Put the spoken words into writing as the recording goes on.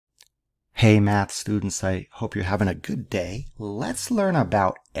Hey math students, I hope you're having a good day. Let's learn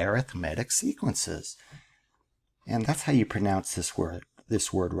about arithmetic sequences. And that's how you pronounce this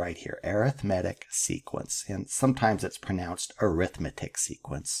word right here, arithmetic sequence. And sometimes it's pronounced arithmetic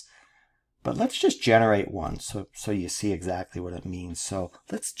sequence. But let's just generate one so you see exactly what it means. So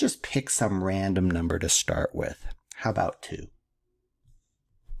let's just pick some random number to start with. How about 2?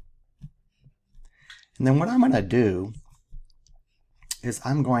 And then what I'm going to do is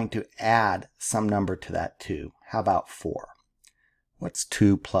I'm going to add some number to that 2. How about 4? What's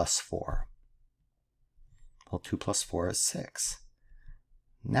 2 plus 4? Well, 2 plus 4 is 6.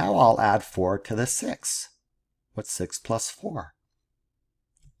 Now I'll add 4 to the 6. What's 6 plus 4?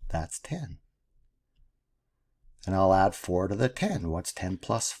 That's 10. And I'll add 4 to the 10. What's 10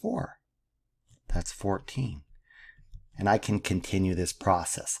 plus 4? That's 14. And I can continue this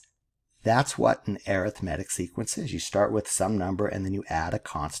process. That's what an arithmetic sequence is. You start with some number and then you add a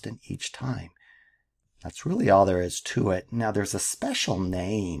constant each time. That's really all there is to it. Now there's a special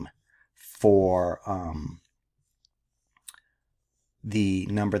name for the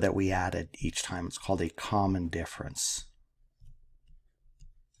number that we added each time. It's called a common difference.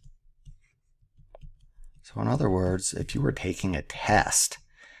 So in other words, if you were taking a test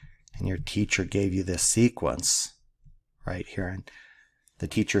and your teacher gave you this sequence right here, and the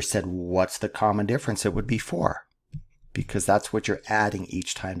teacher said, what's the common difference? It would be 4, because that's what you're adding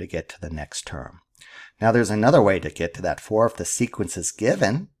each time to get to the next term. Now there's another way to get to that 4. If the sequence is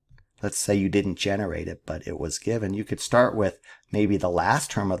given, let's say you didn't generate it, but it was given, you could start with maybe the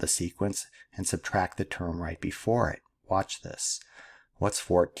last term of the sequence and subtract the term right before it. Watch this. What's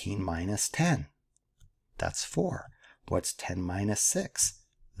 14 minus 10? That's 4. What's 10 minus 6?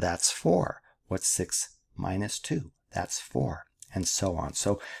 That's 4. What's 6 minus 2? That's 4. And so on.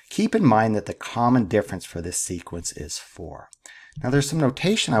 So keep in mind that the common difference for this sequence is 4. Now there's some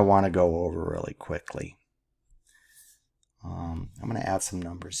notation I want to go over really quickly. I'm going to add some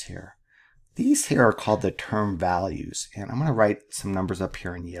numbers here. These here are called the term values, and I'm going to write some numbers up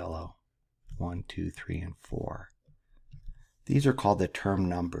here in yellow. 1, 2, 3, and 4. These are called the term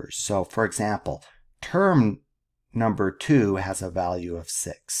numbers. So for example, term number 2 has a value of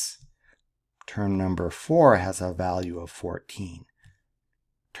 6. Term number 4 has a value of 14.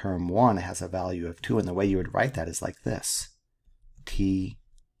 Term 1 has a value of 2, and the way you would write that is like this. T1,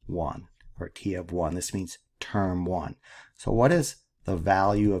 or T of 1. This means term 1. So what is the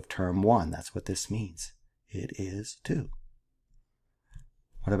value of term 1? That's what this means. It is 2.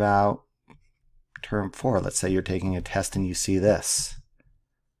 What about term 4? Let's say you're taking a test and you see this.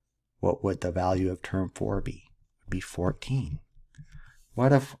 What would the value of term 4 be? It would be 14.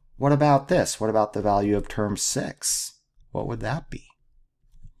 What about this? What about the value of term 6? What would that be?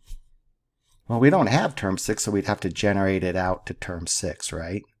 Well, we don't have term 6, so we'd have to generate it out to term 6,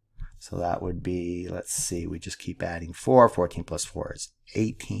 right? So that would be, let's see, we just keep adding 4. 14 plus 4 is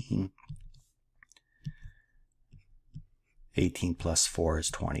 18. 18 plus 4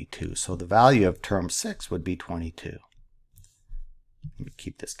 is 22. So the value of term 6 would be 22. Let me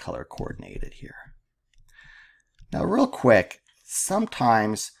keep this color coordinated here. Now, real quick,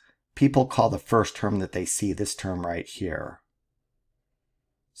 sometimes people call the first term that they see, this term right here,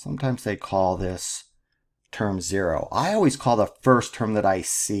 sometimes they call this term 0. I always call the first term that I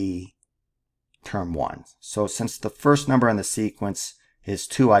see term 1. So since the first number in the sequence is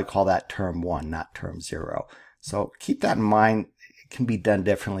 2, I call that term 1, not term 0. So keep that in mind. It can be done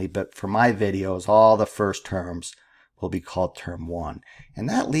differently, but for my videos, all the first terms will be called term 1. And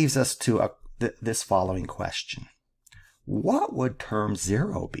that leaves us to this following question. What would term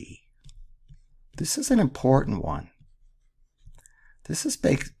 0 be? This is an important one. This is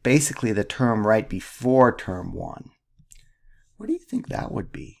basically the term right before term 1. What do you think that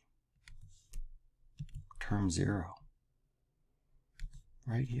would be? Term 0.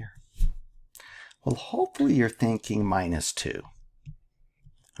 Right here. Well, hopefully you're thinking minus 2.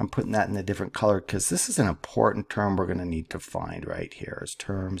 I'm putting that in a different color because this is an important term we're going to need to find right here is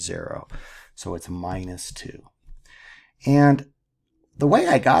term 0. So it's minus 2. And the way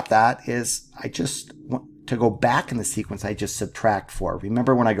I got that is I just want to go back in the sequence, I just subtract 4.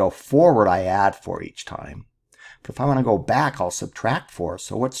 Remember, when I go forward, I add 4 each time. But if I want to go back, I'll subtract 4.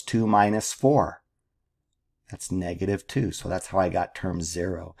 So what's 2 minus 4? That's negative 2. So that's how I got term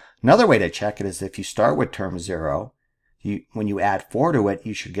 0. Another way to check it is if you start with term 0, when you add 4 to it,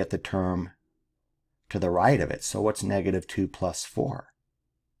 you should get the term to the right of it. So what's negative 2 plus 4?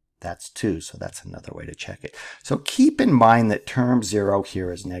 That's 2, so that's another way to check it. So keep in mind that term 0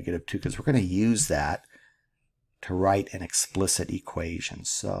 here is negative 2 because we're going to use that to write an explicit equation.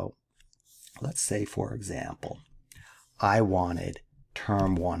 So let's say, for example, I wanted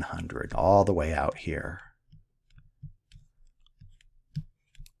term 100 all the way out here.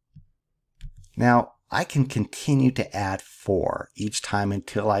 Now, I can continue to add 4 each time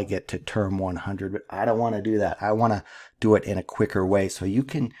until I get to term 100, but I don't want to do that. I want to do it in a quicker way. So you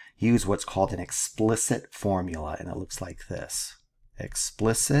can use what's called an explicit formula, and it looks like this.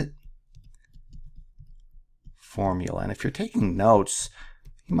 Explicit formula. And if you're taking notes,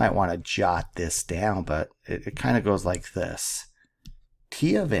 you might want to jot this down, but it kind of goes like this.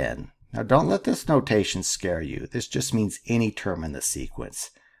 T of n. Now don't let this notation scare you. This just means any term in the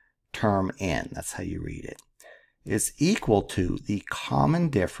sequence. Term n, that's how you read it, is equal to the common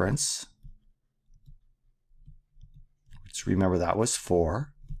difference, which remember that was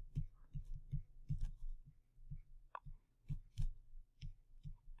 4,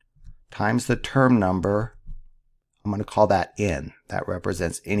 times the term number. I'm going to call that n. That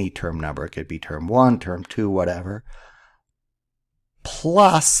represents any term number. It could be term 1, term 2, whatever,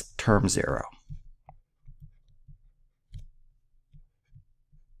 plus term 0.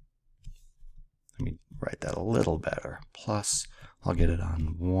 Let me write that a little better. Plus, I'll get it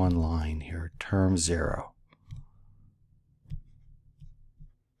on one line here, term 0.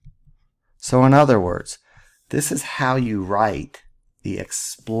 So in other words, this is how you write the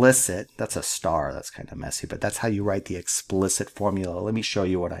explicit, that's a star, that's kind of messy, but that's how you write the explicit formula. Let me show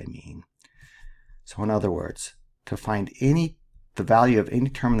you what I mean. So in other words, to find the value of any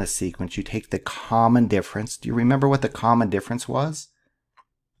term in the sequence, you take the common difference. Do you remember what the common difference was?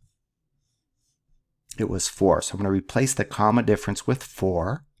 It was 4. So I'm going to replace the common difference with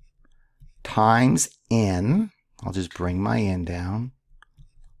 4 times n. I'll just bring my n down,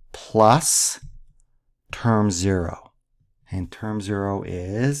 plus term 0. And term 0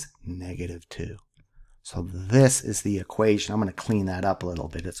 is -2. So this is the equation. I'm going to clean that up a little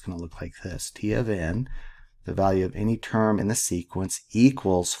bit. It's going to look like this. T of n, the value of any term in the sequence,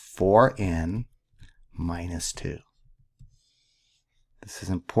 equals 4n minus 2. This is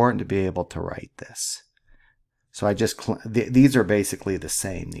important to be able to write this. So I just, these are basically the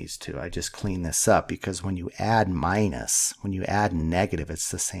same, these two. I just clean this up because when you add minus, when you add negative,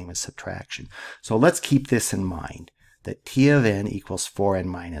 it's the same as subtraction. So let's keep this in mind, that T of n equals 4n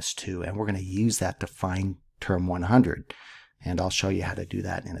minus 2, and we're going to use that to find term 100. And I'll show you how to do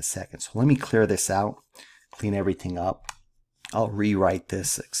that in a second. So let me clear this out, clean everything up. I'll rewrite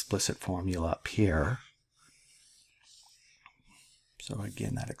this explicit formula up here. So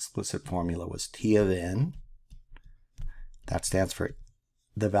again, that explicit formula was T of n. That stands for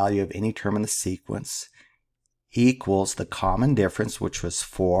the value of any term in the sequence equals the common difference, which was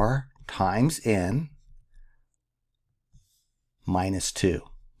 4 times n minus 2,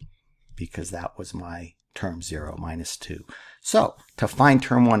 because that was my term 0, minus 2. So to find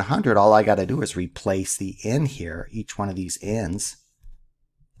term 100, all I got to do is replace the n here, each one of these n's,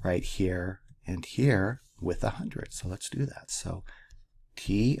 right here and here, with 100. So let's do that. So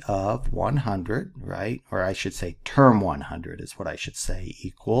T of 100, right, or I should say term 100 is what I should say,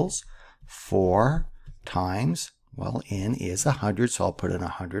 equals 4 times, well, n is 100, so I'll put in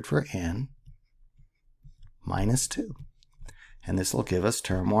 100 for n, minus 2. And this will give us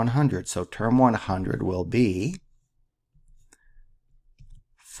term 100. So term 100 will be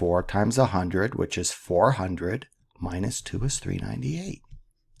 4 times 100, which is 400, minus 2 is 398.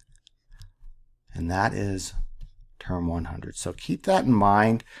 And that is term 100. So keep that in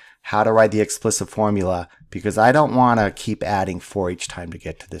mind, how to write the explicit formula, because I don't want to keep adding 4 each time to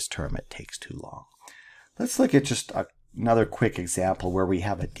get to this term. It takes too long. Let's look at just another quick example where we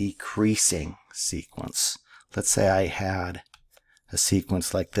have a decreasing sequence. Let's say I had a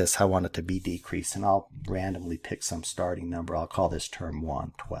sequence like this. I want it to be decreased, and I'll randomly pick some starting number. I'll call this term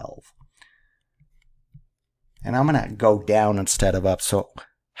 1, 12. And I'm going to go down instead of up. So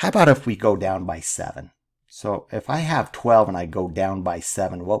how about if we go down by 7? So if I have 12 and I go down by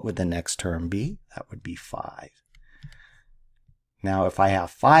 7, what would the next term be? That would be 5. Now if I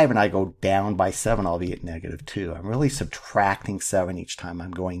have 5 and I go down by 7, I'll be at -2. I'm really subtracting 7 each time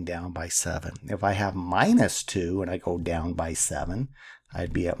I'm going down by 7. If I have minus 2 and I go down by 7,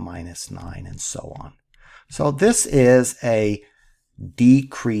 I'd be at -9, and so on. So this is a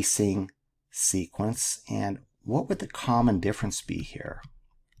decreasing sequence, and what would the common difference be here?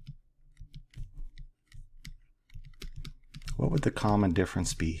 What would the common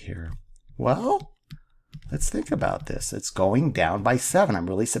difference be here? Well, let's think about this. It's going down by 7. I'm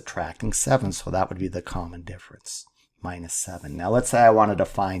really subtracting 7, so that would be the common difference, -7. Now let's say I wanted to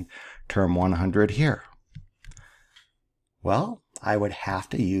find term 100 here. Well, I would have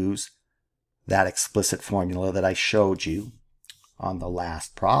to use that explicit formula that I showed you on the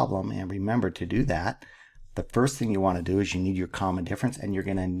last problem. And remember, to do that, the first thing you want to do is you need your common difference, and you're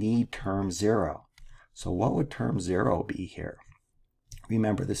going to need term 0. So what would term 0 be here?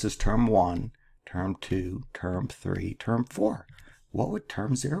 Remember, this is term 1, term 2, term 3, term 4. What would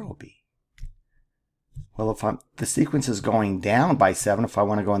term 0 be? Well, if the sequence is going down by 7, if I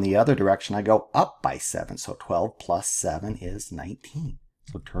want to go in the other direction, I go up by 7. So 12 plus 7 is 19.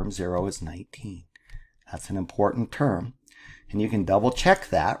 So term 0 is 19. That's an important term. And you can double check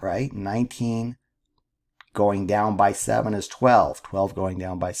that, right? 19 going down by 7 is 12. 12 going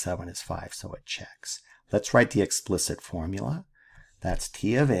down by 7 is 5, so it checks. Let's write the explicit formula. That's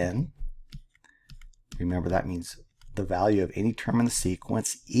T of n. Remember, that means the value of any term in the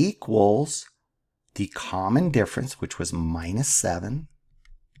sequence equals the common difference, which was minus 7,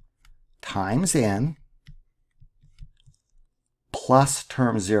 times n, plus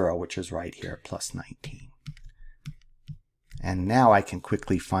term 0, which is right here, plus 19. And now I can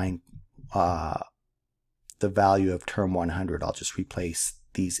quickly find the value of term 100. I'll just replace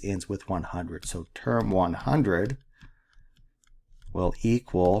these n's with 100. So term 100 will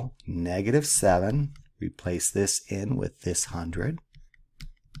equal negative 7. Replace this n with this 100.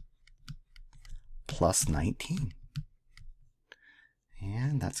 Plus 19.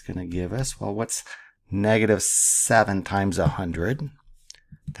 And that's going to give us, well, what's negative 7 times 100?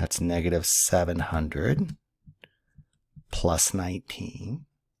 That's negative 700 plus 19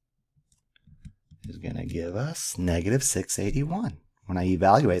 is going to give us negative 681. When I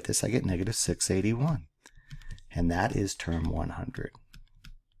evaluate this, I get negative 681. And that is term 100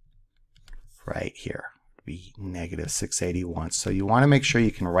 right here. Be negative 681. So you want to make sure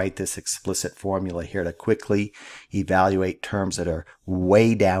you can write this explicit formula here to quickly evaluate terms that are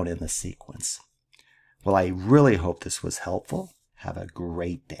way down in the sequence. Well, I really hope this was helpful. Have a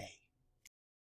great day.